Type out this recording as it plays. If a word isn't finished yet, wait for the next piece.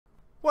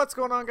What's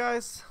going on,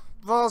 guys?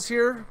 Vols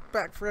here,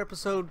 back for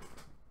episode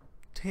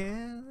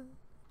 10?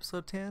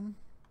 Episode 10,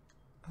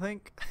 I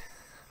think,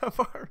 of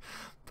our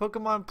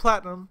Pokemon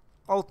Platinum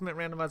Ultimate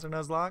Randomizer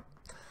Nuzlocke.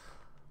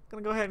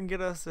 Gonna go ahead and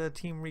get us a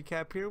team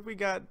recap here. We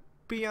got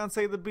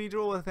Beyonce the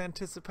Beedrill with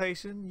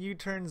Anticipation,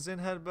 U-Turn, Zen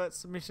Headbutt,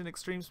 Submission,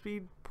 Extreme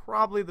Speed,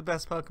 probably the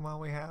best Pokemon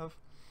we have.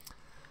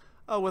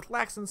 With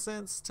Lax and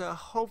Sense to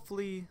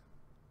hopefully,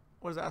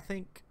 what is that, I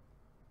think,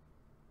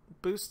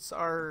 boosts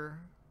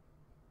our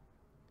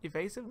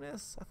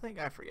evasiveness, I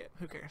forget,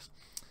 who cares.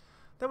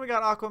 Then we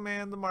got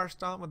Aquaman the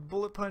Marshtomp with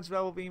Bullet Punch,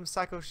 Bubble Beam,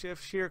 Psycho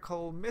Shift, Sheer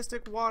Cold,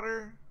 Mystic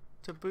Water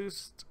to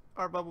boost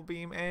our Bubble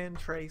Beam, and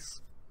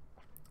Trace.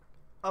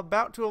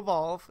 About to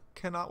evolve,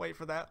 cannot wait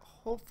for that.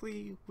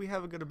 Hopefully we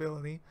have a good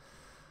ability.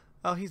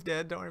 Oh, he's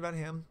dead, don't worry about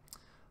him.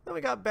 Then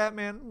we got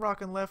Batman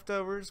rocking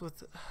Leftovers with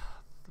the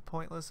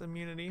pointless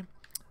immunity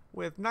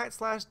with Night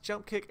Slash,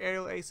 Jump Kick,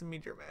 Aerial Ace, and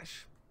Meteor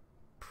Mesh.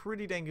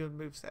 Pretty dang good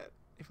moveset,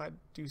 if I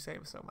do say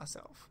so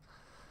myself.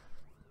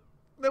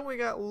 Then we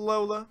got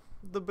Lola,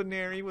 the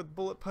Baneri, with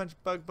Bullet Punch,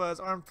 Bug Buzz,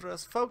 Arm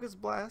Thrust, Focus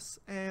Blast,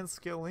 and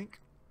Skill Link.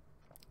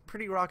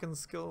 Pretty rockin'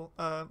 skill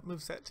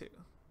moveset too.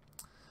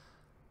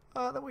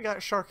 Then we got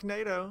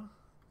Sharknado,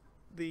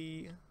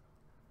 the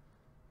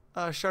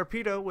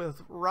Sharpedo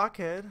with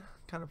Rockhead,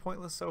 kind of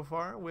pointless so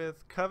far,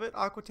 with Covet,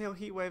 Aqua Tail,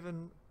 Heat Wave,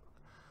 and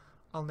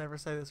I'll never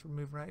say this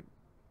move right,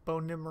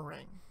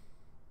 Bonimerang.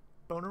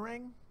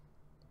 Bonerang?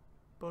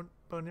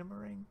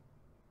 Bonimerang?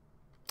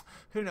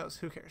 Who knows?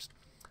 Who cares?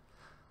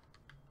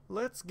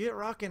 Let's get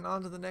rocking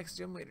on to the next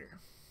gym leader.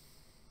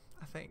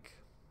 I think.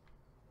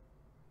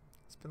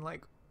 It's been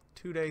like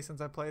 2 days since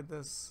I played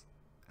this,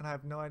 and I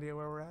have no idea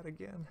where we're at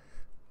again.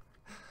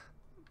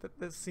 But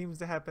this seems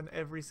to happen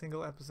every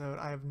single episode.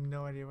 I have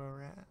no idea where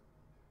we're at.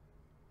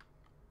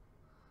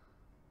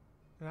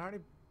 Did I already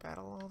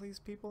battle all these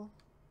people?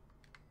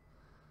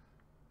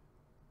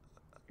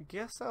 I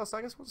guess so. So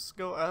I guess we'll just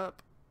go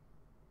up.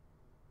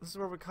 This is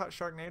where we caught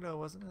Sharknado,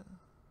 wasn't it?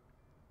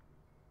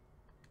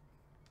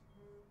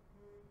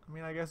 I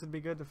mean, I guess it'd be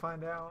good to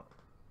find out.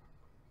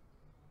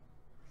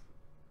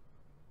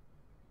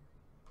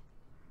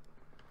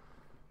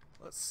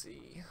 Let's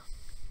see.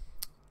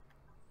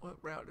 What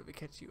route did we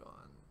catch you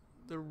on?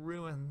 The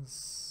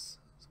ruins.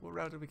 So what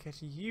route did we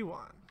catch you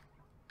on?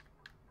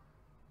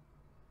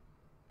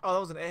 Oh, that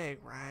was an egg,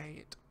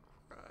 right?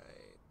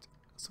 Right.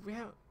 So we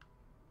have...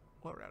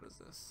 What route is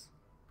this?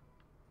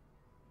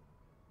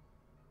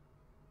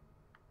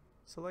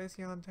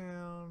 Salacion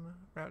Town,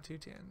 Route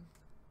 210.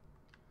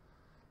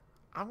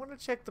 I'm going to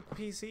check the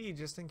PC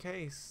just in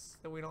case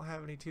that we don't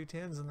have any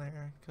 210s in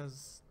there,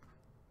 because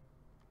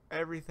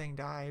everything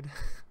died.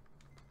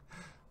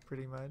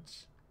 Pretty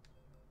much.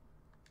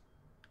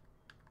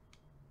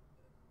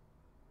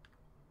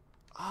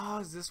 Oh,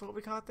 is this what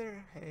we caught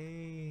there?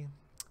 Hey,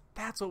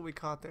 that's what we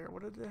caught there.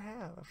 What did it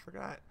have? I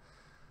forgot.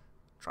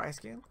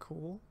 Tri-skin?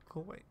 Cool.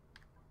 Cool, wait.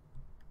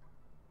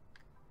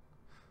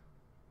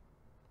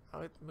 Oh,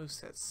 it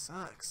moveset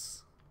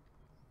sucks.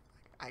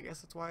 I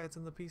guess that's why it's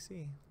in the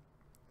PC.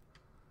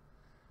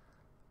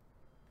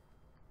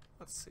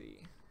 Let's see.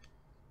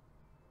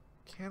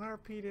 Can our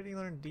P. Diddy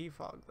learn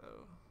Defog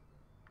though?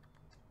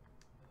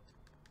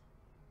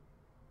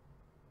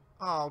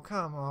 Oh,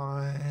 come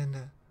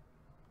on.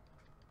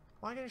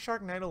 Why can't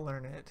Sharknado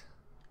learn it,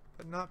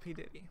 but not P.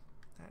 Diddy?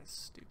 That is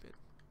stupid.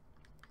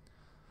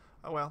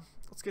 Oh well,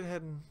 let's go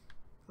ahead and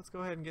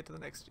get to the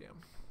next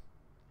gym.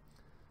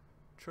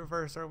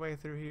 Traverse our way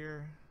through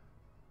here.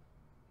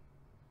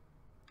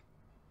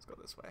 Let's go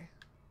this way.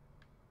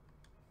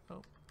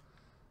 Oh.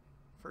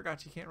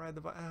 Forgot you can't ride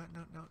the bike.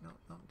 No.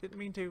 Didn't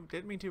mean to,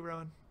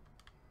 Rowan.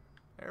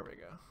 There we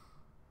go.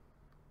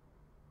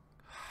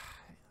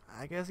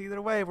 I guess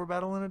either way, we're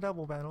battling a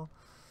double battle.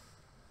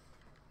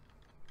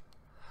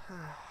 A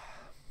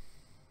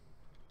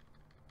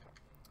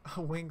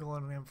Wingull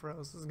and an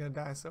Ampharos. This is gonna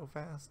die so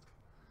fast.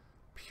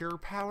 Pure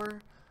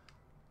Power?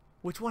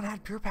 Which one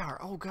had Pure Power?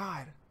 Oh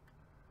god.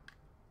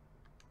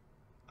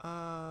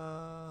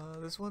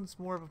 This one's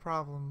more of a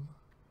problem.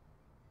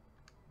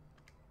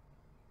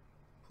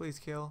 Please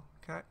kill.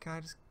 Can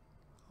I just...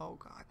 Oh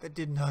god, that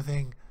did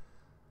nothing.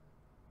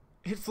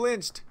 It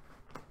flinched.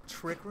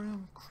 Trick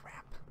Room?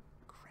 Crap.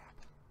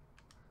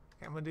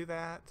 Okay, I'm gonna do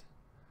that.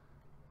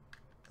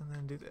 And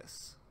then do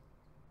this.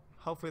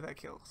 Hopefully that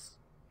kills.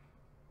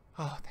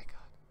 Oh, thank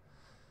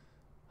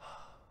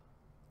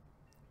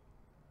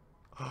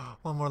god.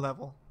 One more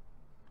level.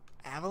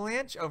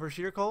 Avalanche over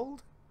Sheer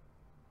Cold?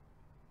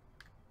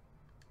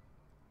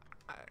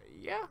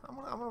 Yeah, I'm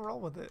gonna roll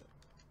with it.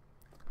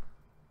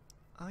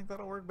 I think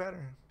that'll work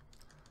better.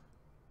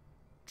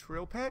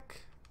 Drill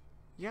Peck?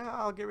 Yeah,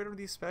 I'll get rid of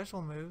these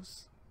special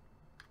moves.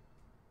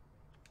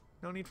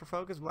 No need for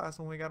Focus Blast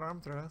when we got Arm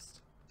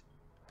Thrust.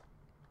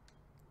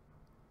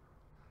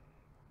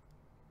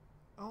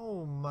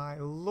 Oh my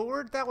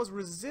lord, that was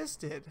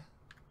resisted.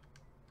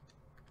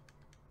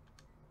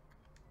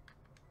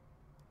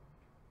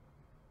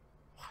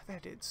 Wow,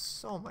 that did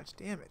so much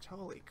damage.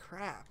 Holy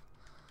crap.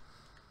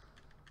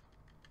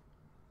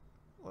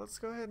 Let's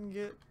go ahead and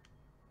get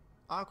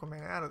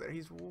Aquaman out of there.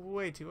 He's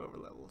way too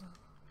overleveled.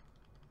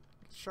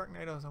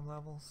 Sharknado some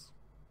levels.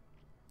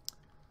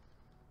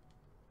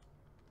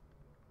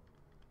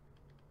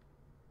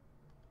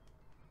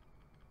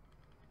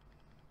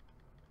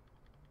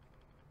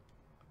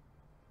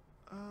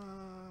 I'm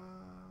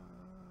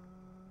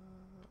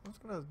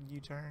just gonna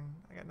U-turn.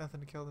 I got nothing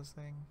to kill this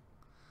thing.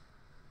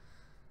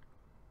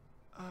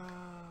 Let's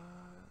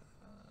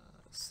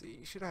see.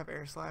 Should I have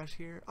Air Slash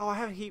here? Oh, I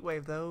have a Heat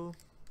Wave though.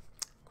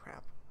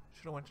 Crap.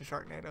 Should have went to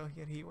Sharknado. He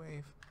had Heat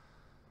Wave.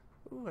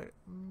 Ooh,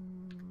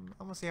 I'm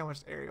gonna see how much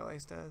Aerial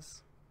Ace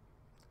does.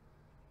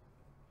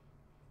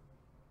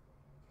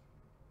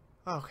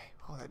 Okay.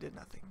 Oh, that did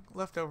nothing.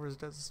 Leftovers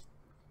gets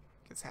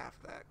half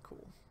of that.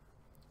 Cool.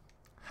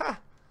 Ha!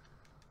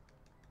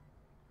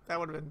 That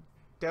would have been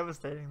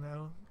devastating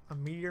though. A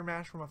Meteor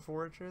Mash from a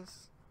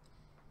Fortress.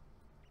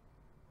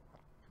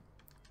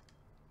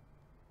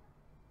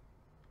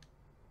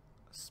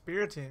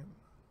 Spiritomb.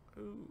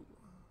 Ooh.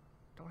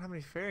 Don't have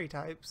any fairy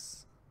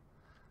types.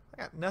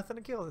 I got nothing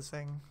to kill this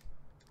thing.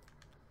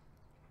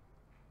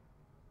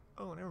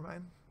 Oh, never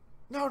mind.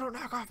 No, don't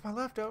knock off my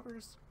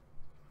leftovers.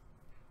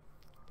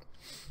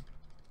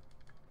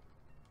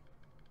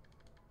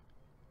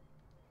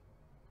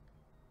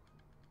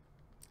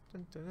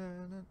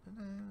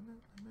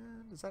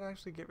 Does that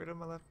actually get rid of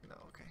my left? No,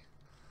 okay.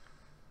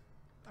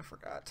 I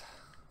forgot.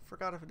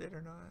 Forgot if it did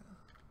or not.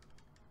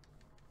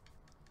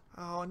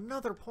 Oh,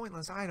 another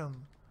pointless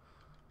item.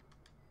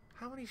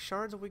 How many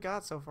shards have we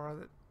got so far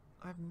that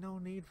I have no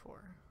need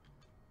for?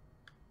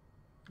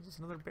 Is this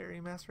another Berry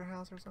Master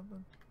House or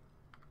something?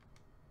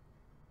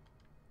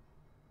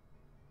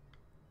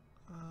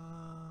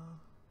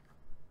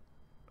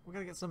 We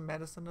gotta get some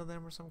medicine to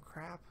them or some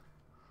crap.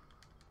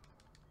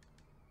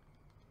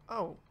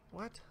 Oh,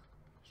 what?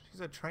 She's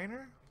a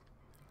trainer?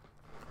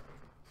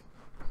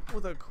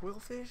 With a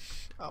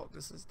quillfish? Oh,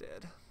 this is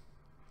dead.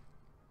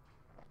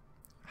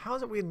 How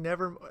is it we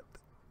never...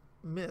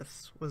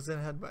 Myths was in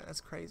Headbutt.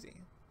 That's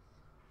crazy.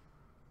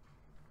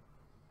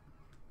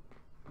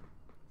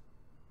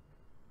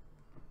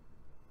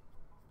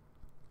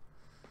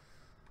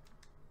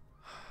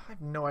 I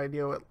have no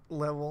idea what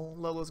level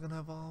Lolo's gonna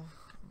evolve.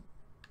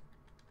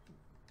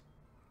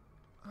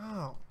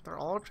 Oh, they're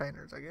all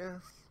trainers, I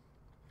guess.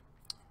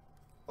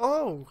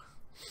 Oh!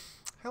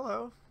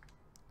 Hello.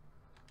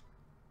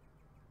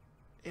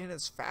 And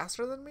it's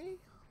faster than me?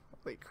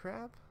 Holy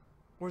crap.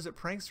 Or is it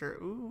Prankster?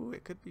 Ooh,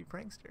 it could be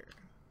Prankster.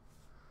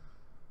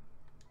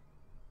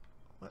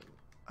 What?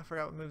 I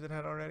forgot what moves it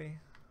had already.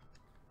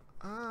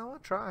 I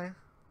want to try.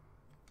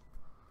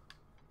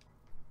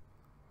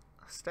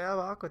 Stab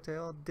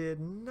Aquatail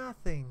did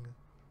nothing.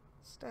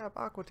 Stab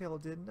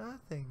Aquatail did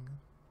nothing.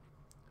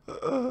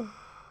 Oh!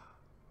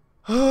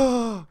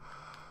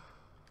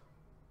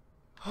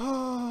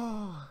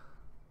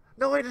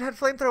 No, wait, it had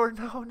Flamethrower.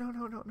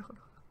 No.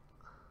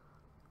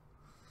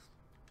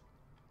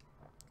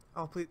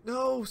 Oh, please.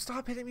 No,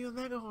 stop hitting me with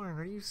Mega Horn.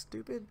 Are you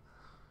stupid?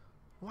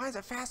 Why is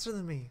it faster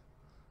than me?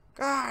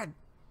 God!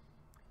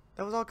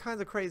 That was all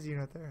kinds of crazy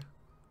right there.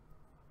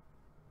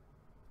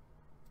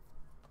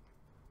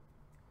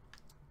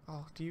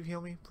 Oh, do you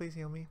heal me? Please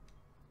heal me.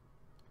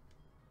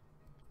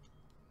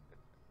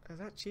 Is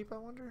that cheap, I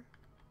wonder?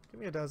 Give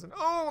me a dozen.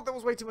 Oh, that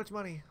was way too much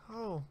money.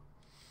 Oh.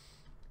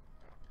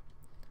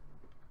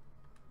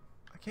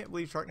 I can't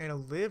believe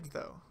Sharknado lived,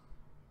 though.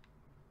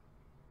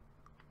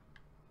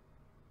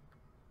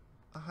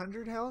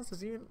 100 health?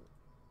 Does he even...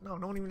 No,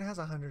 no one even has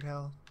 100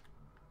 health.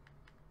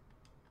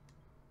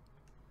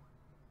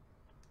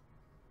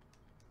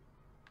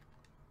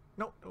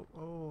 No.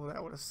 Oh,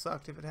 that would have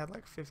sucked if it had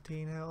like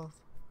 15 health.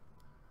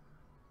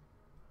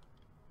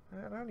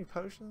 I don't have any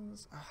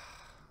potions. I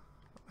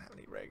don't have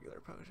any regular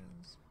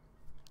potions.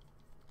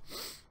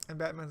 And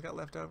Batman's got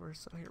leftovers,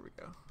 so here we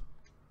go.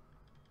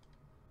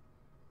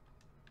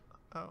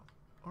 Oh,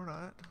 or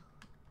not.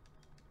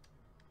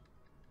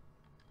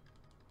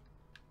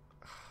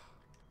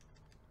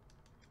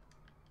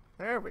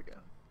 There we go.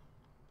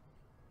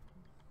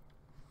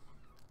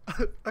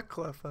 A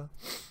Cleffa.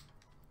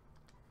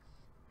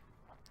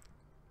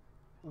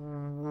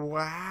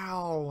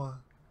 Wow.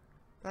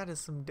 That is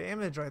some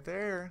damage right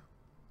there.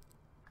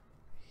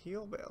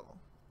 Heal Bell.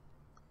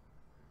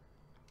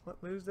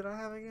 What moves did I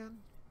have again?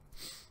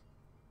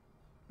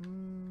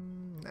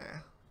 Nah.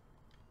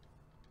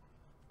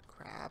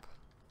 Crap.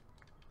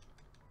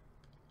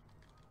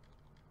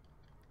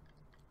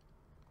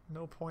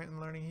 No point in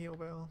learning Heal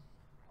Bell.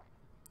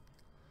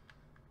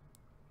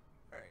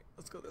 Alright,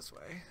 let's go this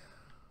way.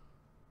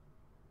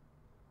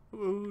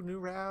 Ooh, new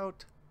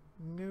route.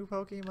 New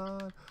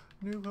Pokemon.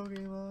 New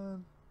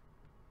Pokemon.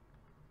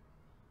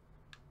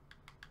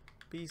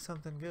 Be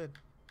something good.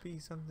 Be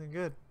something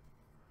good.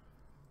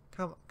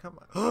 Come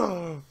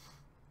on.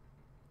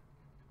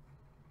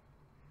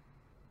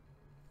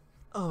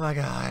 Oh my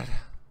god.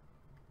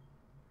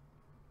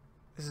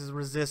 This is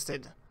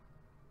resisted.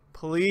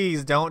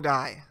 Please don't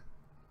die.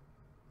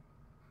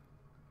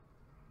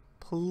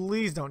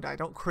 Please don't die.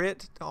 Don't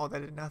crit. Oh,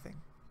 that did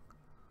nothing.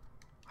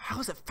 How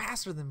is it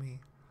faster than me?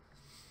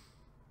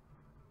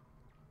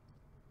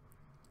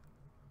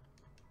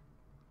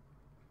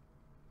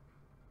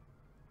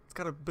 It's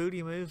got a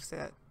booty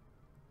moveset.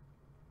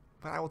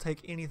 But I will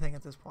take anything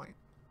at this point.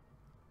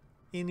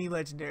 Any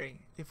legendary.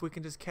 If we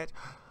can just catch...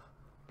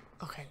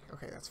 Okay,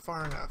 that's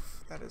far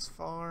enough. That is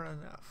far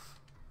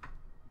enough.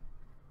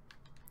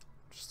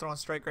 Just throwing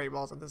straight great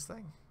balls at this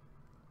thing.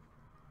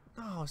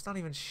 No, it's not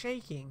even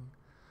shaking.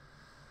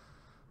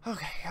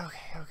 Okay.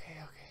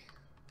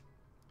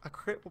 A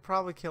crit will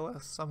probably kill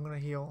us, so I'm gonna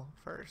heal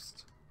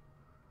first.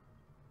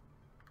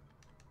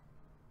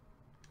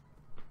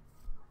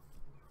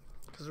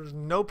 Because there's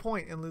no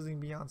point in losing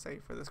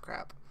Beyonce for this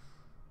crap.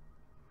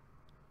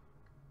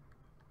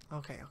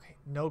 Okay.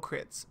 No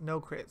crits.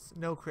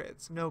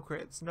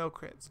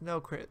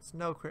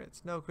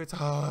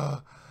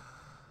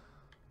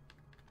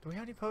 Do we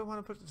have any Pokemon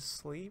to put to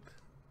sleep?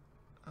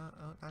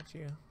 Uh-oh, not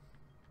you.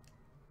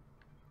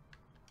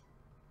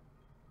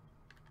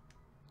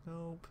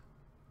 Nope,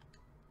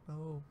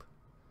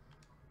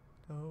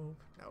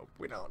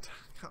 we don't.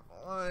 Come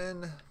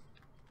on.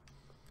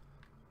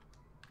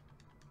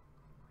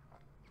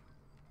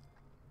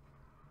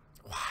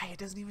 Why? It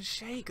doesn't even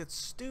shake. It's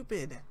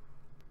stupid.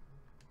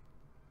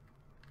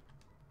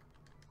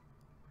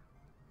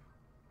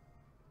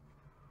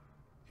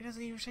 It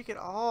doesn't even shake at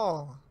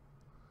all.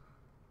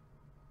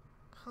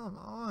 Come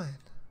on.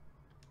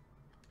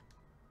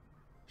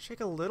 Shake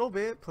a little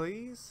bit,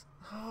 please.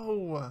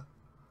 No.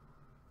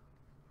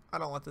 I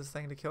don't want this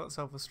thing to kill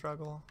itself with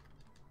struggle.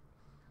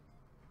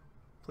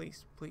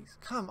 Please.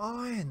 Come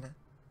on.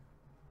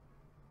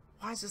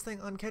 Why is this thing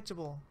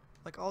uncatchable?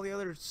 Like all the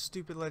other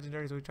stupid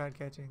legendaries we tried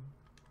catching.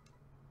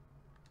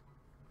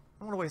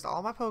 I want to waste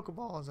all my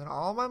Pokeballs and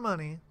all my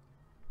money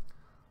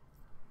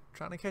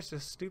trying to catch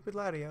this stupid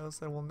Latios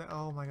that will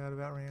oh my god,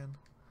 about ran.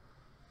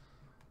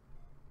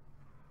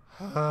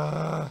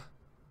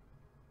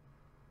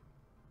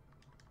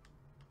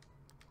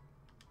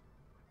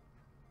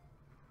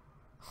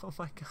 Oh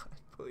my god,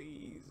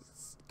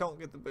 please. Don't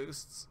get the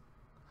boosts.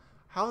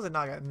 How has it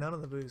not got none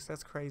of the boosts?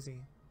 That's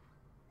crazy.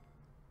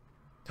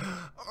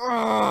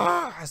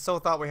 I so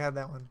thought we had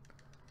that one.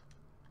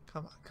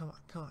 Come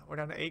on. We're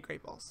down to 8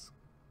 great balls.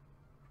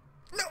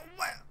 No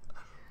way!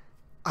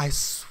 I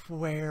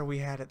swear we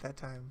had it that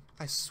time.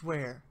 I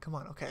swear. Come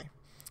on, okay.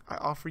 I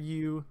offer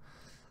you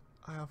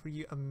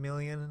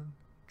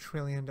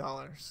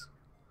 $1,000,000,000,000,000,000.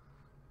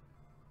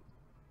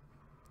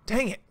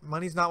 Dang it!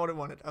 Money's not what it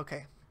wanted.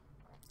 Okay.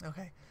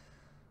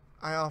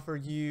 I offer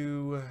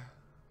you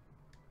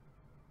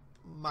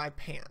my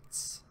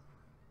pants.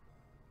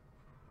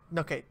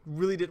 Okay,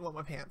 really didn't want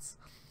my pants.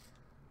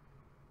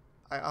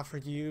 I offer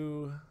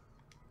you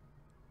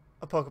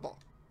a Pokeball.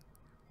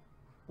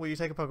 Will you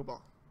take a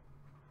Pokeball?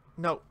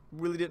 No,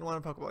 really didn't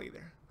want a Pokeball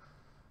either.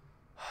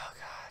 Oh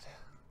god.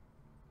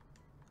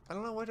 I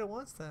don't know what it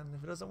wants then.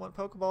 If it doesn't want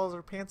Pokeballs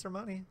or pants or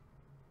money.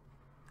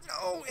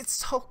 No, it's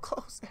so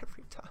close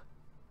every time.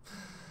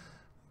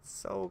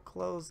 So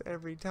close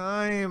every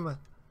time.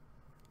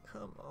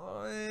 Come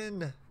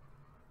on.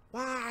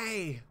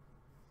 Why?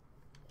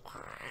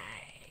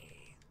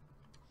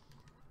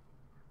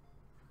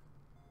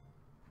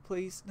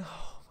 Please. No.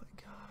 Oh my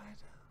god.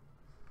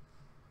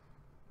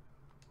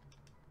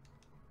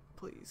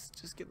 Please,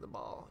 just get the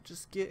ball.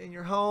 Just get in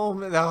your home.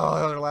 No, that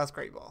was our last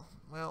great ball.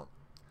 Well,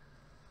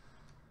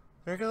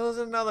 there goes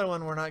another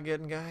one we're not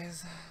getting,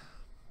 guys.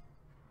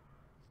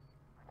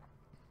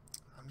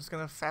 I'm just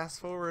gonna fast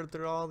forward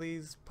through all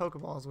these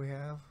Pokeballs we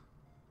have.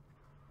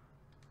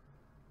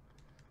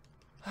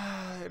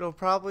 It'll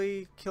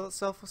probably kill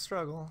itself with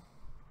struggle.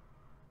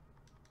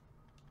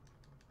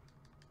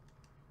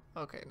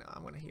 Okay, no,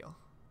 I'm gonna heal.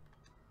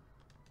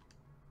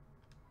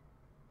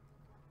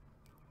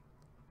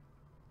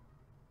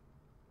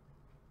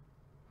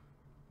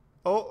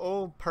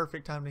 Oh,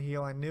 perfect time to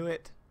heal. I knew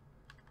it.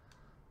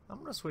 I'm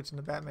gonna switch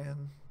into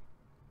Batman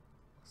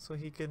so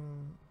he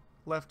can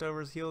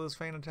leftovers heal this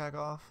faint attack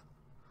off.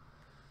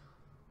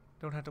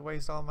 Don't have to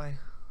waste all my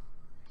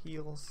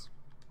heals.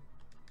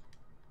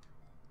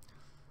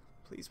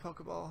 Please,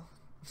 Pokeball.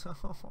 No,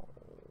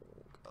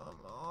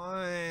 come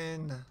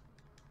on.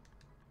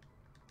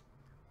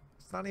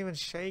 It's not even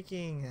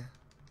shaking.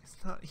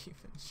 It's not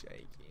even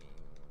shaking.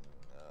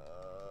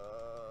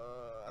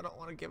 I don't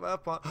want to give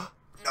up on...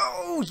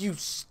 No, you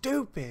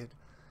stupid.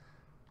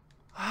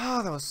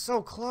 Oh, that was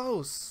so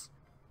close.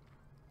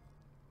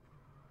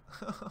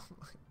 Oh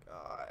my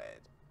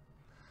god.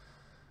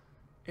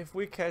 If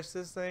we catch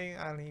this thing,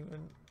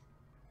 I'm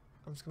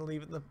just gonna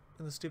leave it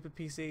in the stupid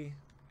PC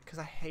because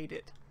I hate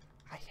it.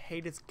 I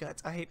hate its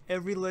guts. I hate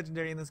every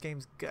legendary in this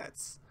game's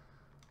guts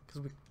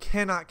because we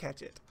cannot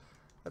catch it.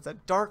 That's a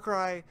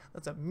Darkrai.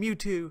 That's a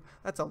Mewtwo.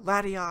 That's a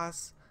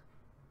Latios.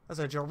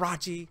 That's a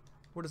Jirachi.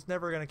 We're just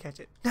never gonna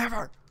catch it.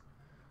 Never.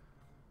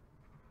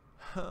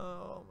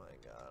 Oh my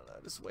god!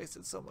 I just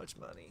wasted so much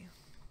money.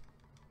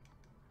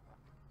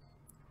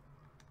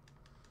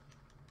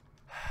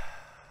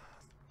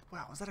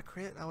 Wow, was that a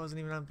crit? I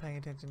wasn't even paying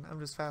attention. I'm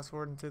just fast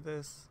forwarding through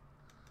this.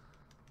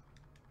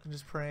 I'm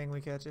just praying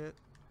we catch it.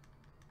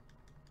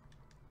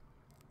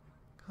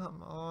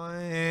 Come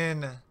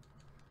on.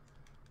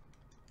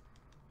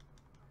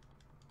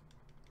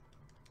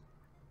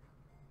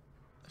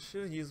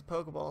 should have used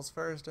Pokeballs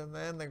first and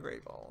then the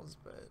Great Balls,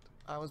 but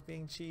I was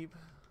being cheap.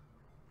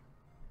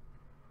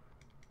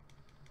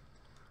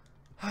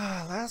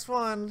 Last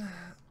one.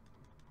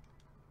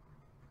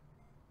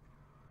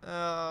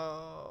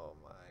 Oh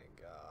my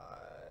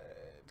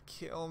god.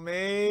 Kill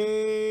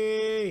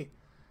me!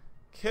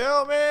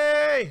 Kill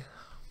me!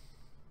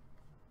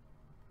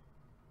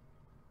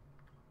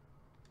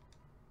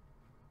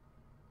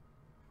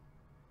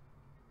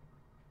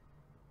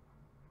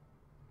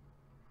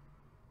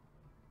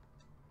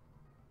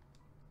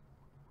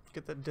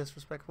 Get the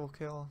disrespectful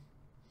kill.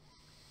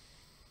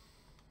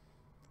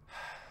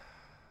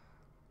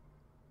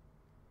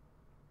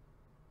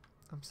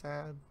 I'm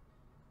sad.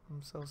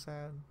 I'm so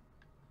sad.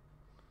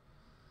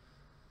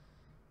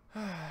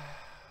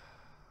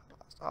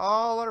 Lost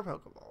all our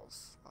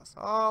Pokeballs. Lost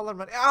all our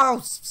money.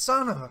 Oh,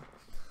 son of a...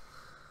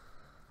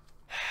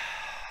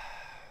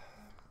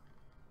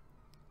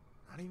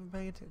 Not even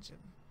paying attention.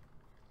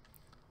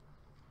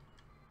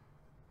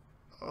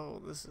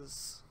 Oh,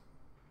 this'll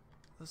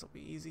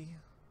be easy.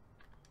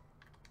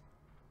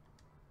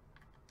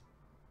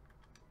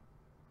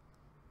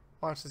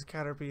 Watch this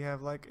Caterpie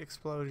have like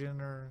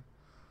explosion or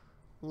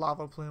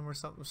lava plume or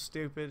something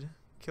stupid.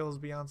 Kills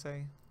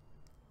Beyonce.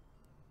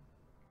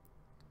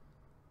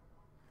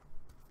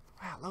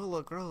 Wow,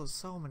 Lola grows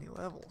so many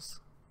levels.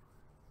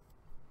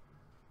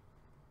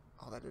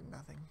 Oh, that did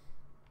nothing.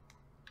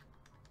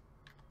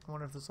 I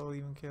wonder if this will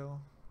even kill.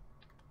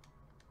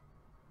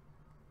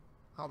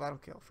 Oh, that'll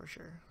kill for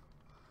sure.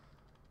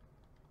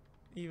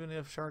 Even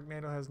if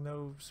Sharknado has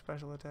no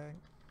special attack.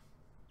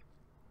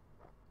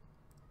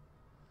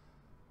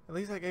 At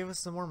least that gave us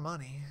some more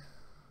money.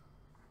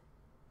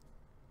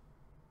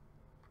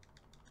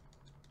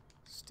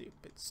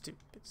 Stupid,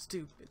 stupid,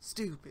 stupid,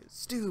 stupid,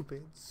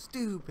 stupid,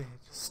 stupid,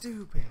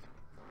 stupid.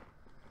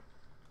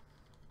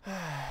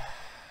 Alright,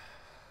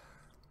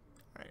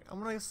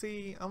 I'm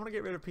gonna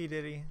get rid of P.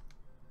 Diddy.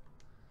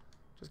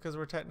 Just because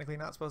we're technically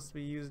not supposed to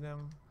be using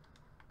him.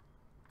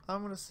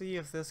 I'm gonna see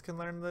if this can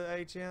learn the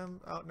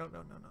HM. Oh, no.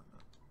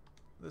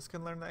 This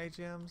can learn the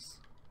HMs.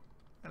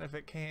 And if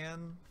it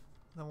can,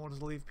 then we'll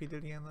just leave P.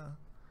 Diddy in the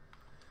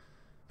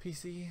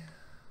PC.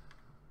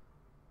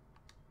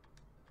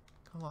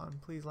 Come on,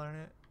 please learn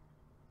it.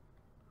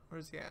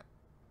 Where's he at?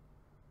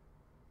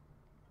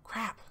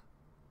 Crap!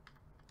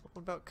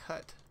 What about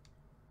cut?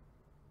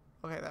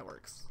 Okay, that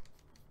works.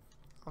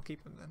 I'll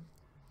keep him then.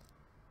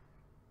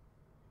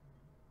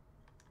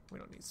 We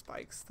don't need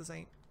spikes. This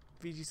ain't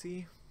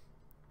VGC.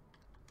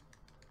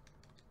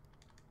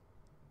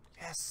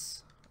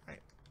 Yes!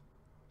 Alright.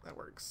 That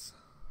works.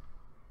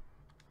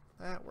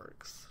 That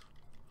works.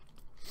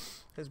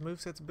 His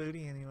moveset's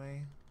booty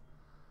anyway.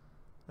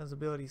 His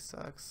ability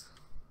sucks.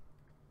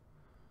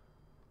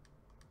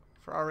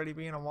 For already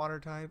being a water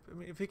type. I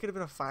mean, if he could have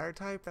been a fire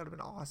type, that would have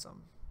been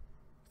awesome.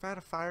 If I had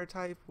a fire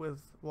type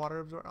with water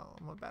absorb, oh,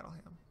 I'm gonna battle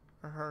him.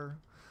 Or her.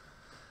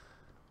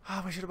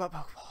 Oh, we should have bought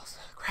Pokeballs.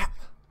 Crap.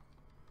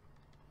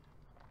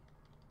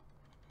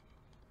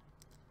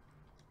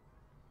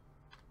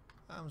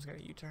 I'm just gonna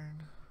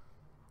U-turn.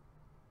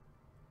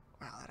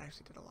 Wow, that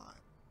actually did a lot.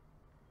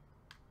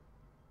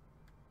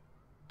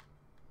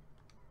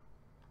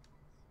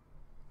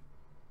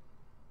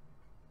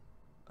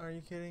 Are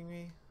you kidding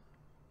me?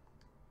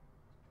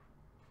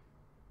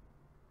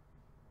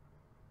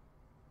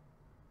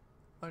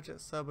 Watch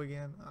it sub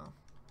again. Oh.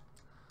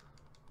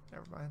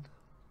 Never mind.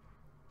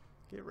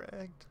 Get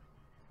ragged.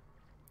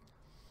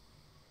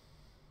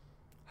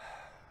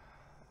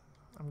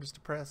 I'm just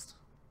depressed.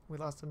 We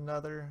lost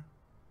another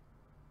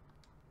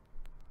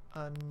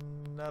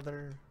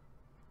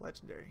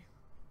legendary.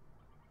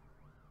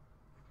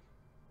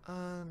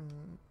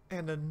 And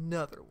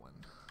another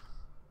one.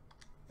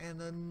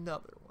 And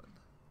another one.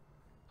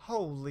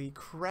 Holy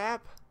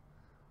crap.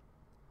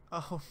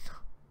 Oh no.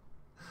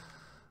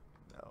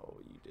 No,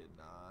 you did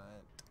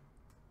not.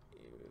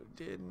 You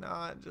did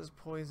not just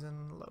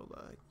poison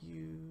Lola,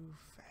 you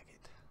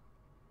faggot.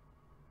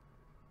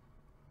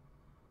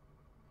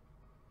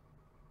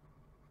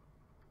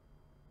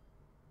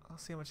 I'll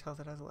see how much health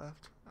it has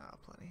left. Ah,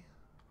 plenty.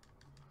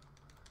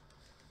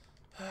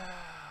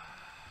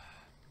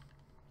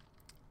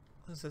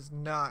 This has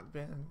not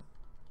been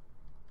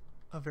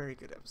a very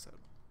good episode.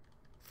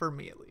 For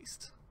me, at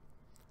least.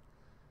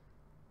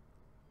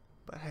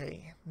 But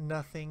hey,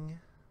 nothing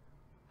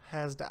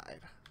has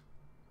died.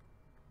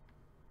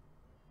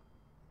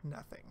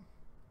 Nothing.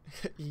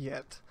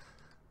 Yet.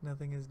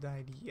 Nothing has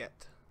died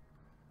yet.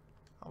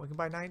 Oh, we can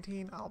buy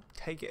 19? I'll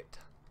take it.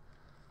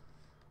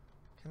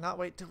 Cannot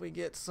wait till we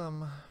get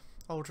some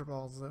Ultra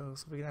Balls though,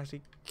 so we can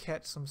actually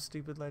catch some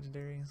stupid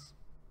legendaries.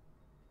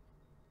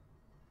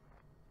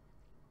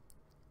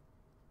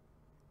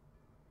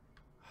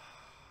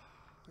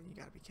 You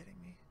gotta be kidding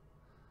me.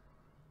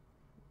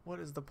 What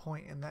is the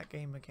point in that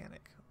game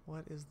mechanic?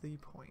 What is the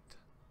point?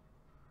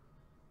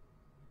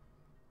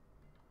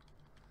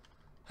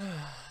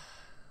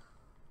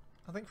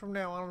 I think from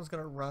now on I'm just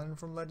gonna run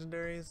from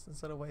legendaries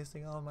instead of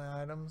wasting all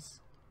my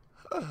items.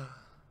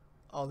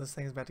 Oh, this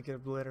thing is about to get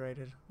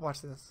obliterated.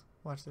 Watch this.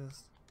 Watch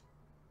this.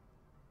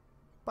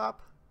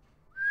 Bop.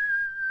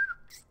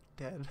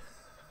 Dead.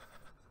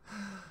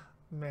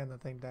 Man,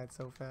 that thing died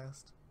so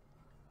fast.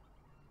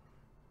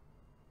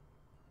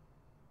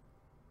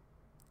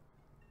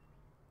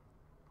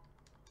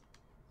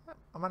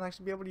 I might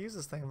actually be able to use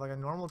this thing if like a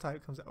normal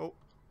type comes out. Oh.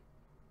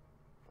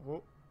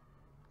 Oh.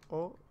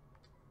 Oh.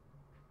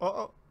 Oh.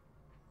 Oh.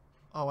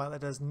 Oh wow,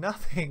 that does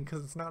nothing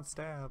because it's not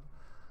stab.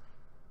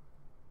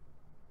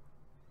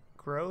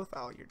 Growth?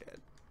 Oh, you're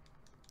dead.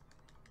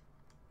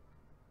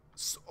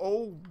 So,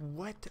 oh,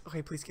 what?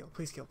 Okay, please kill.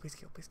 Please kill. Please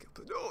kill. Please kill.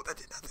 Please. No, that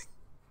did nothing.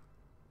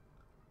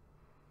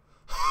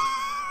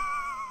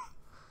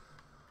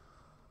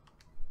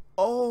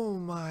 Oh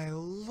my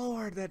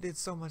lord, that did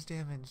so much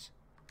damage.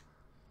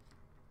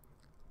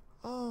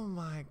 Oh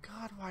my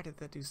god, why did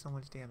that do so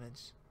much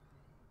damage?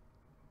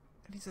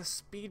 And he's a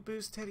speed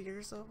boost Teddy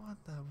Ursa? What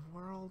the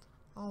world?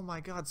 Oh my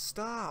god,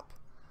 stop!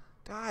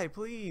 Die,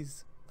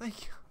 please!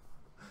 Thank you.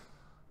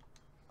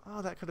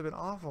 Oh, that could have been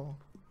awful.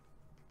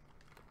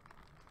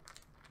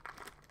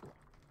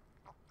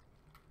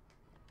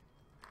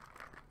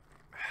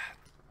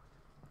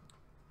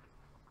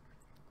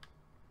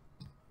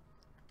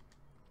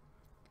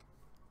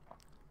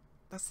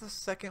 That's the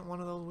second one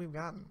of those we've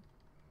gotten.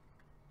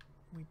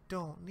 We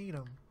don't need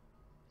them.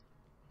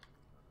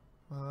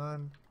 Come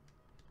on.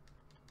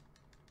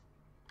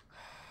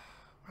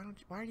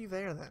 Why are you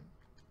there then?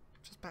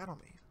 Just battle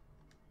me.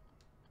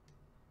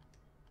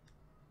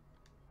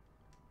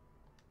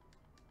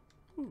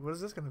 Ooh, what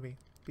is this gonna be?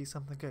 Be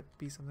something good.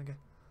 Be something good.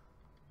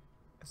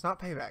 It's not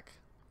payback.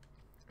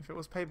 If it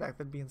was payback,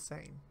 that'd be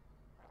insane.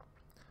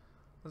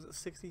 Was it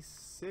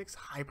 66?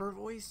 Hyper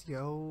voice?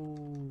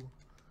 Yo.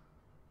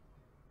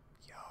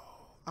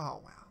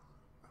 Oh, wow.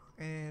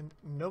 And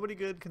nobody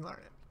good can learn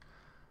it.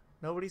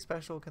 Nobody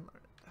special can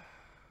learn it.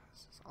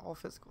 This is all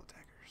physical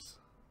attackers.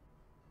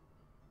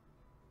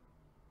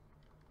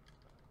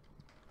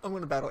 I'm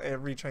going to battle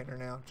every trainer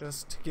now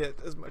just to get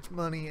as much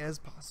money as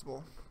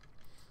possible.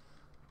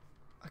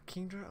 A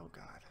Kingdra? Oh,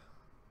 God.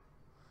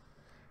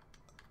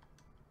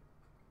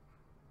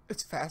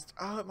 It's fast.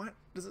 Oh, it might.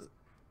 Does it?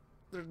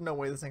 There's no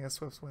way this thing has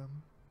Swift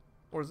Swim.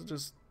 Or is it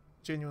just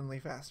genuinely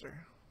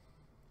faster?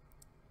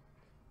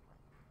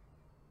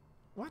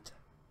 What?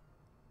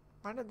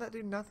 Why did that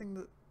do nothing?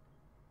 Did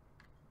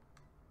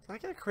I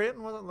get a crit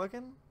and wasn't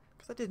looking?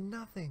 Because I did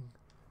nothing.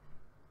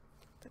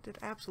 That did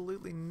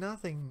absolutely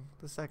nothing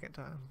the second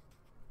time.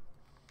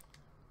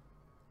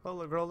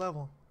 Lola, grow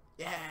level.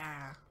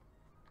 Yeah!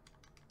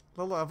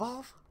 Lola,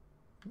 evolve?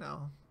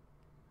 No.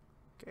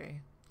 Okay.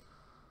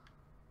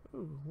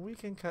 Ooh, we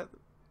can cut...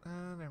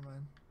 never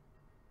mind.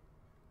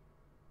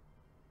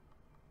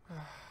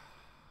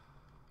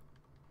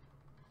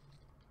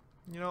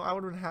 You know, I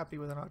would have been happy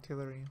with an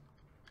artillery.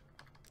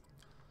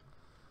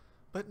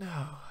 But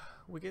no,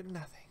 we get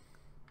nothing.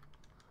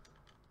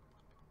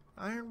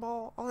 Iron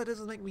Ball, all it does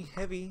is make me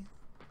heavy.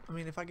 I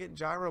mean, if I get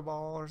Gyro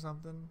Ball or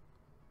something,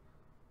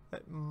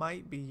 that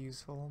might be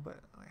useful, but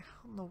I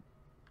don't know.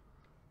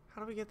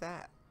 How do we get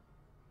that?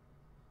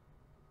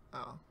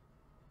 Oh.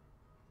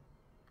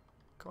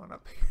 Going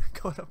up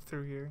here, going up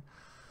through here.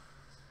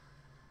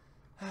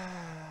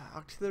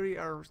 Artillery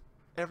are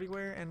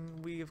everywhere,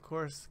 and we, of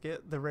course,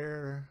 get the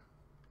rare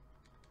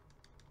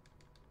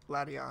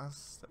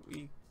Latios that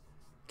we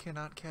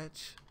cannot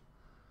catch.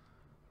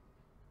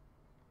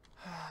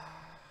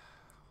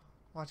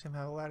 Watch him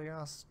have a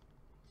Latios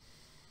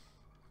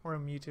or a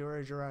Mewtwo or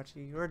a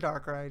Jirachi or a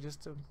Darkrai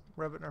just to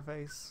rub it in our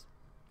face.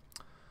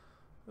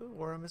 Ooh,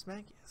 or a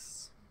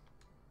Mismagius.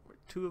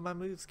 Two of my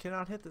moves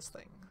cannot hit this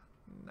thing.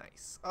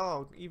 Nice.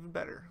 Oh, even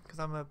better, because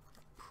I'm a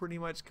pretty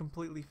much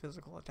completely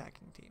physical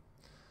attacking team.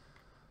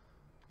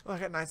 Oh, I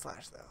got Night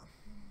Slash though.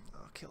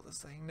 I'll kill this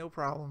thing, no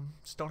problem.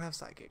 Just don't have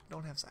Psychic.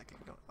 Don't have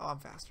Psychic. Don't. Oh, I'm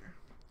faster.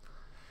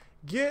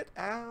 Get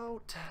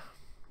out!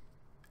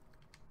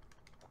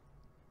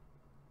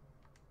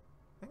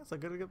 I think it's a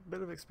good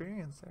bit of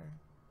experience there.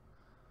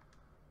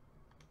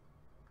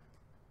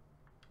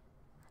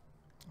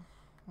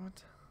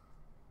 What?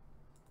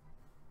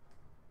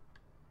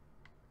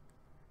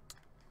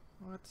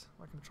 What?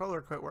 My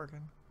controller quit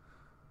working.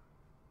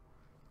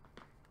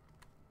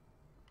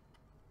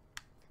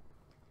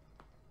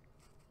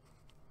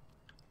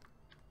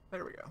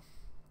 There we go.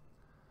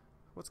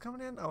 What's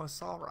coming in? Oh, a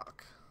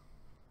Solrock.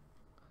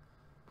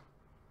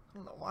 I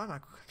don't know why my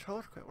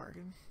controller quit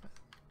working. But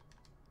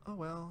oh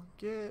well,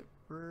 get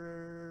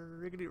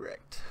riggedy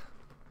wrecked.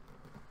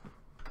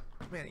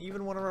 Man,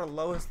 even one of our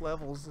lowest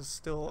levels is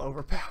still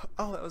overpowered.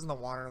 Oh, that was in the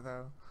water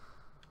though.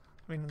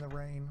 I mean in the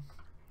rain.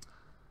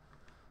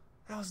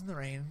 That was in the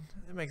rain.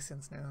 It makes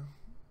sense now.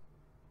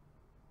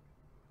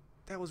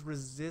 That was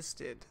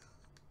resisted.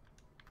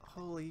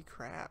 Holy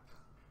crap.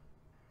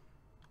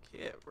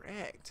 Get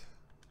wrecked.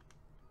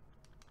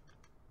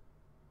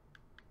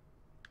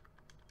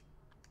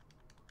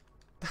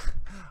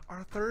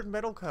 Our third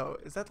metal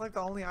coat. Is that like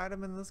the only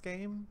item in this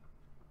game?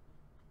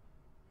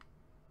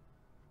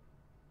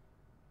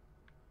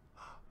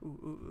 Ooh,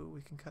 ooh, ooh,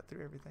 we can cut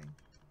through everything.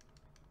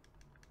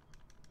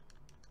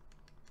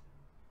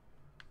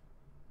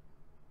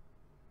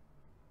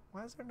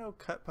 Why is there no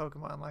cut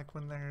Pokemon like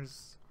when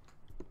there's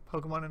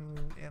Pokemon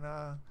in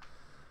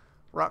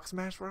Rock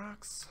Smash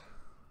Rocks?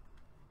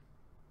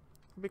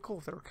 It'd be cool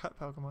if there were cut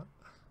Pokemon.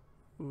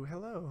 Ooh,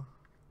 hello.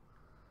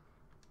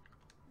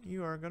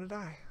 You are gonna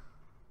die.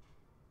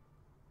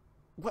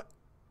 What?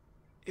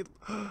 It.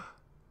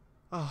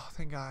 Oh,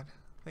 thank God.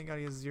 Thank God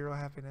he has 0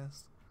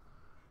 happiness.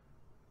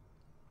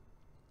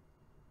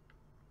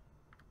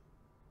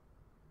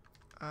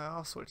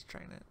 I'll switch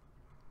train it.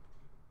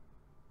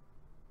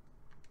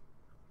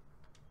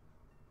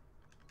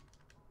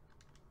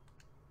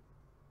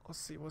 Let's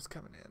see what's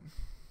coming in.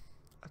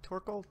 A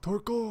Torkoal?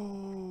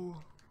 Torkoal!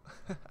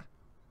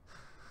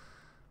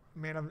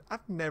 Man,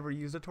 I've never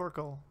used a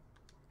Torkoal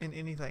in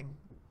anything.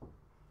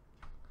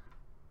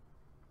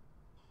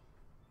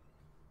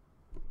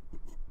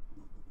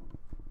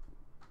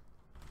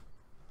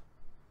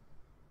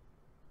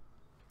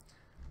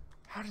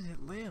 How did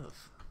it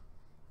live?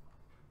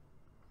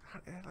 How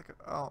did it like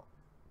oh,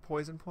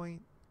 poison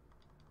point?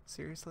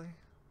 Seriously?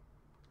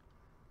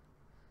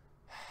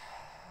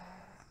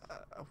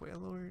 A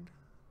Wailord?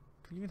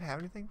 Can you even have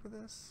anything for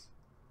this?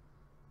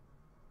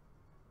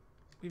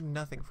 We have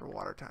nothing for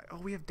water type. Oh,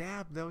 we have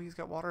Dab though. He's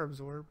got water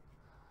absorb.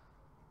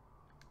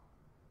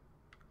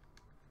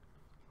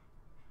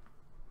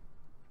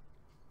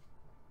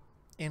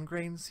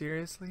 Ingrain,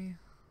 seriously?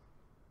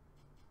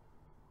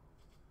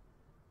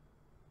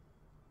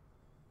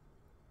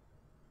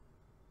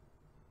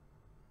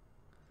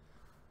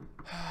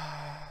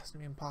 It's gonna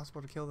be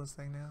impossible to kill this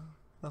thing now.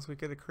 Unless we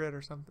get a crit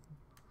or something.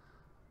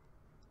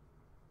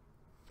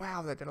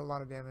 Wow, that did a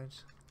lot of damage.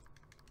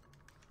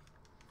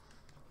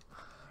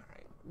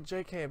 Alright,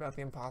 JK about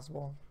the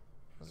impossible.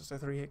 It was just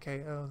a 3-hit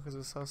KO because it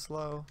was so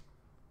slow.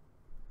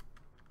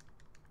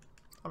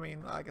 I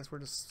mean, I guess we're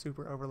just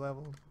super over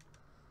leveled.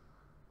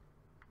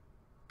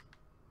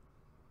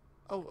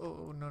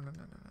 Oh, no.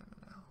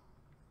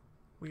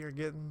 We are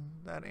getting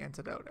that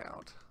antidote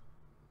out.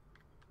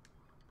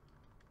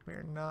 We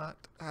are not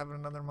having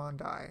another Mon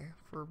die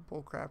for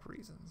bullcrap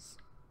reasons.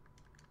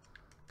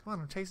 Come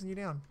on, I'm chasing you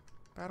down.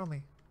 Battle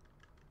me.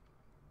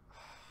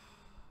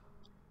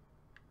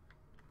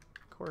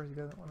 Of course he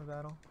doesn't want to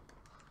battle.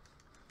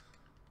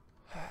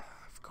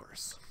 Of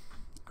course.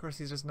 Of course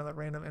he's just another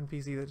random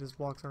NPC that just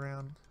walks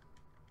around.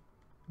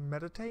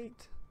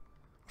 Meditate?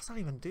 What's that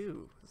even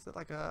do? Is it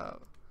like a...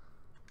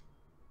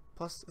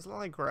 Plus, is it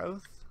like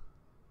growth?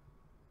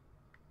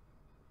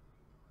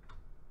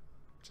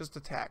 Just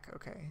attack,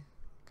 okay.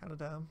 Kind of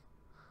dumb.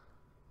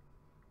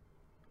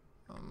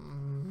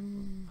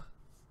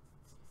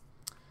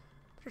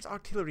 There's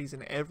artilleries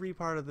in every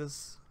part of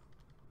this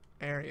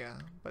area,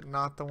 but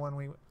not the one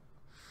we...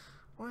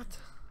 What?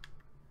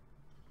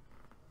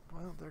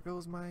 Well, there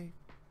goes my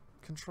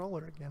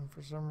controller again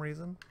for some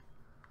reason.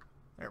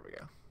 There we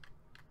go.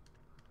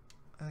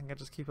 I think I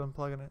just keep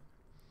unplugging it.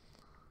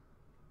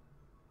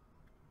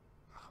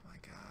 Oh my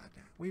God.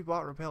 We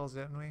bought repels,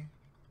 didn't we?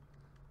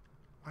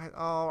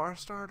 Oh, our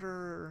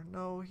starter!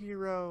 No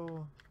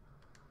hero!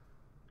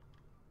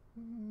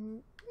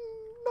 No!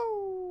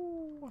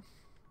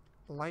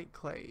 Light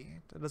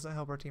clay. That doesn't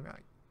help our team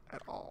out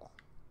at all.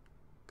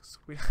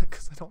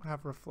 Because I don't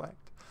have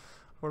reflect.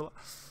 Or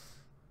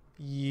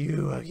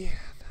you again.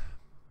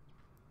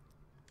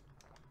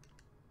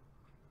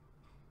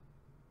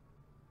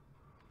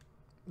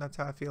 That's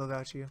how I feel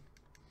about you.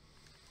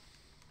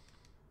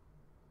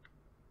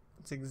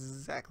 That's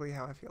exactly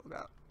how I feel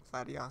about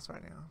Latios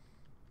right now.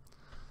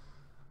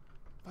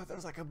 But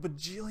there's like a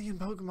bajillion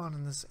Pokemon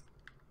in this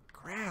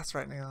grass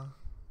right now.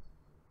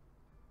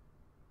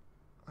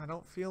 I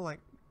don't feel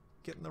like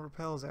getting the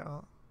repels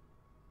out.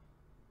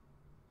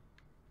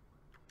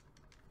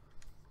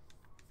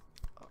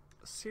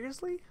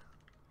 Seriously?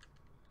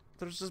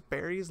 There's just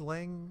berries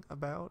laying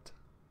about?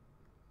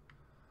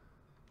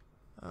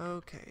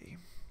 Okay.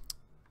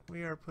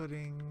 We are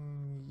putting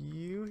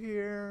you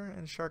here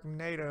and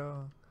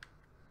Sharknado.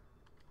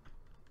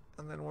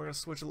 And then we're going to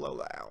switch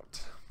Lola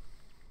out.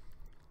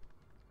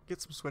 Get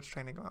some switch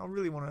training going. I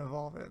really want to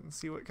evolve it and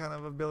see what kind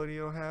of ability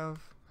it'll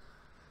have.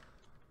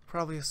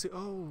 Probably a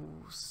oh,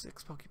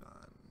 6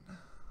 Pokemon.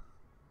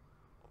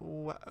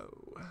 Whoa.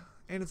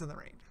 And it's in the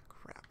rain.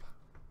 Crap.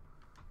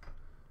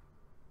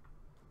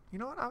 You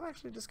know what? I'm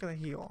actually just gonna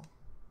heal.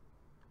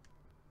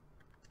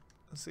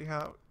 Let's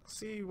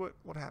see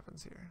what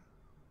happens here.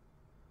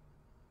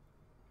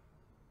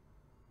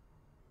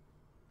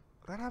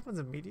 That happens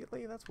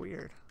immediately? That's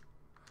weird.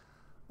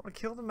 I'm gonna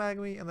kill the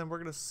Magmy and then we're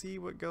gonna see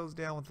what goes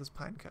down with this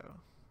Pineco.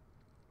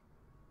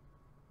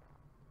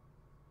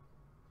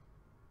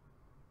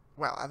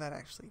 Wow, that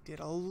actually did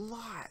a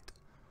lot.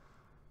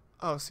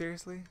 Oh,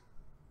 seriously?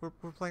 We're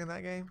playing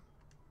that game?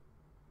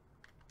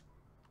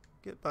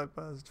 Get bug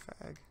buzzed,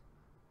 fag.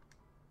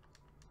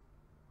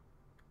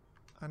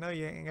 I know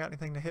you ain't got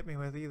anything to hit me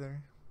with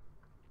either.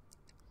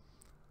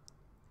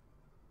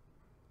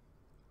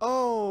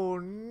 Oh,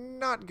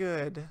 not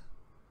good.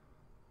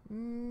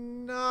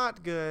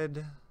 Not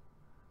good.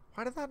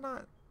 Why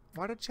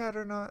did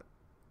Chatter not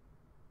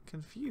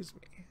confuse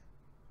me?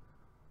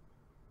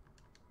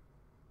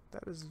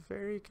 That is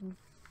very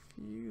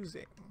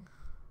confusing.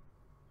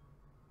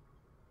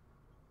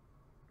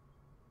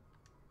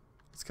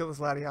 Let's kill this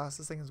Latios.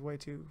 This thing is way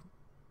too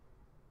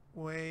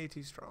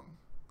strong.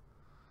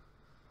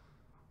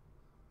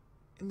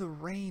 In the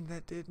rain,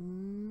 that did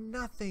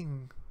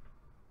nothing.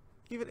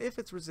 Even if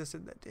it's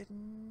resisted, that did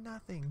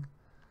nothing.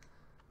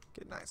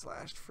 Get night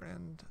slashed,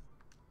 friend.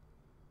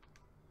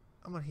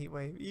 I'm gonna heat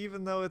wave.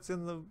 Even though it's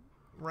in the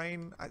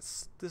rain,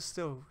 this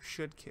still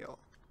should kill.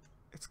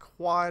 It's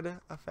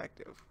quad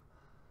effective.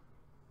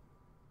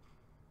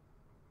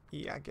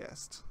 Yeah, I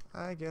guessed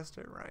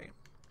it right.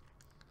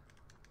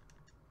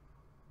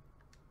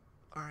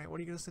 Alright, what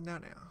are you gonna send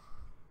out now?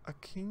 A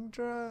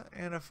Kingdra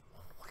and a...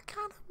 What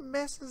kind of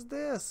mess is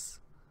this?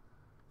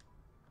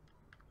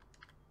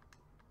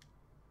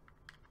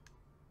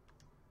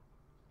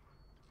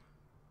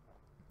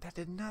 That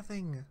did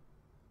nothing.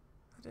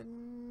 That did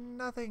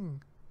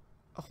nothing.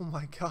 Oh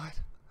my god.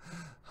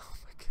 Oh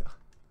my god.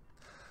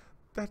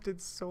 That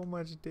did so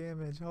much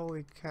damage.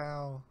 Holy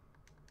cow.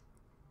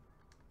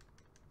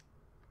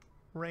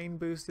 Rain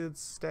boosted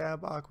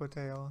stab Aqua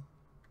Tail.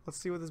 Let's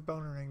see what this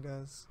Boner Ring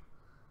does.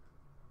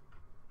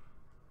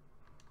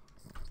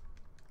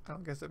 I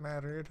don't guess it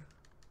mattered.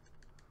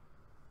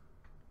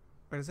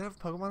 Wait, does it have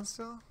Pokemon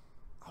still?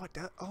 Oh, it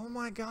does. Oh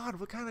my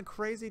god, what kind of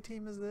crazy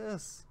team is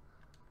this?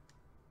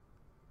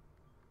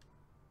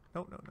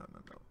 No.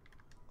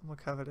 I'm gonna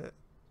covet it.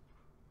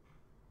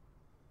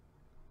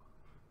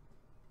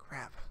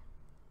 Crap.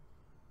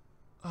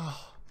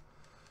 Oh.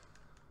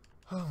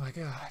 Oh my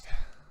god.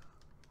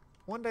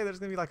 One day there's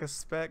gonna be like a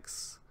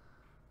Specs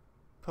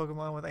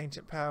Pokemon with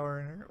Ancient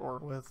Power or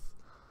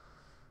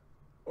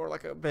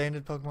like a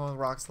banded Pokemon with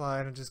Rock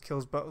Slide and just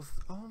kills both.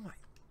 Oh my.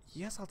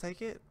 Yes, I'll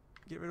take it.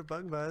 Get rid of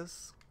Bug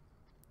Buzz.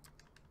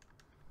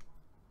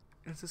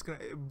 It's just gonna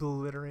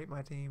obliterate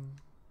my team.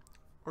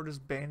 Or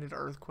just banded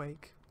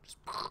Earthquake. Just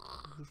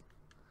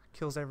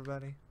kills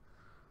everybody.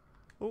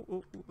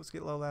 Oh, let's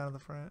get Lola out of the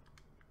front.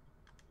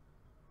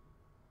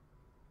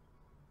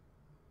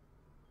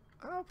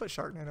 I'll put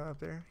Sharknado up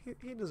there.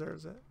 He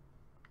deserves it.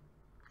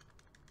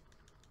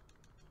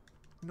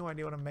 No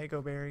idea what a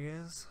Mako Berry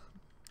is.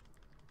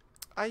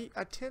 I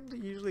tend to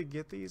usually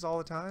get these all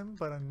the time,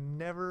 but I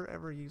never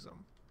ever use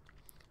them.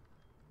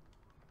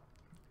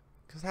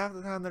 Because half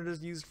the time they're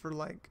just used for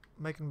like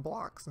making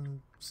blocks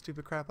and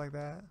stupid crap like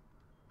that.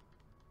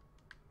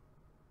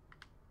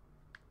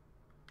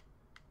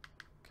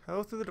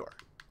 Go through the door.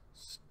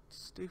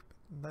 Stupid.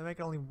 They make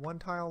it only one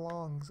tile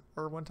long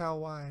or one tile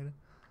wide.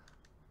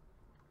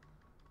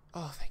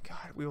 Oh, thank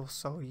God. We will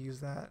so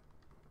use that.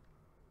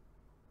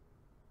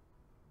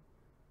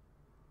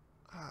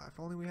 Ah, if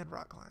only we had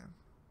Rock Climb.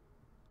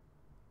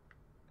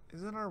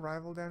 Isn't our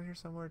rival down here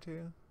somewhere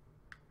too?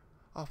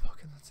 Oh,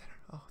 Pokemon Center.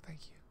 Oh, thank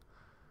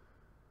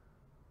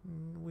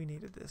you. We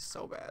needed this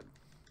so bad.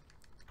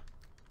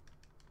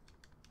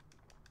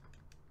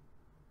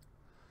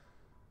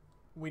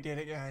 We did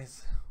it,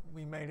 guys.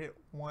 We made it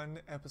one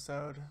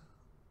episode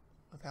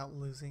without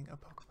losing a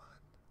Pokemon.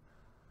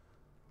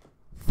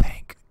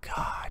 Thank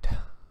God.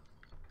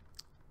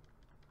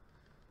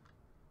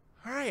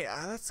 Alright,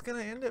 that's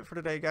gonna end it for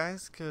today,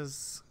 guys,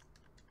 because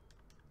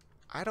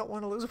I don't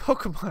want to lose a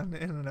Pokemon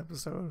in an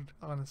episode,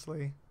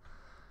 honestly.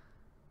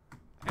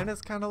 And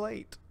it's kind of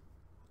late.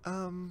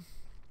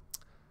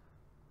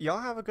 Y'all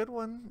have a good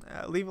one.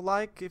 Leave a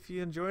like if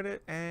you enjoyed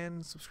it,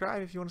 and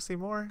subscribe if you want to see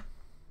more.